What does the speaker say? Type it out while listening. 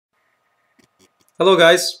Hello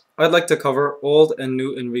guys, I'd like to cover old and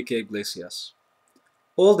new Enrique Iglesias.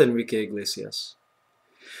 Old Enrique Iglesias.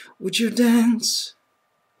 Would you dance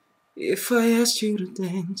if I asked you to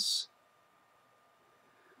dance?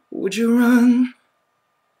 Would you run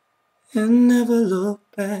and never look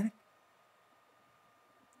back?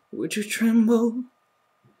 Would you tremble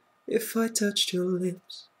if I touched your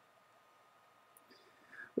lips?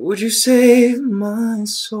 Would you save my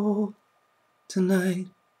soul tonight?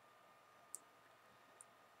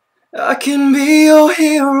 I can be your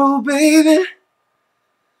hero, baby.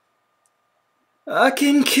 I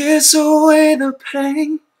can kiss away the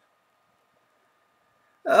pain.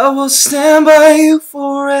 I will stand by you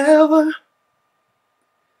forever.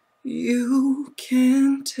 You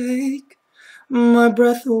can take my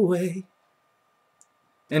breath away.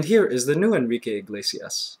 And here is the new Enrique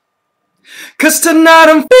Iglesias. 'Cause tonight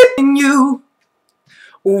I'm feeling you.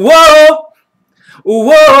 Whoa,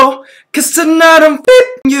 whoa. 'Cause tonight I'm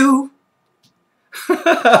feeling you.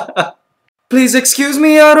 Please excuse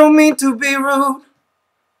me, I don't mean to be rude.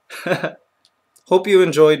 Hope you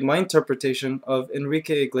enjoyed my interpretation of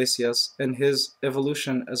Enrique Iglesias and his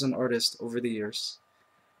evolution as an artist over the years.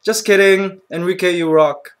 Just kidding, Enrique, you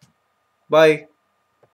rock. Bye.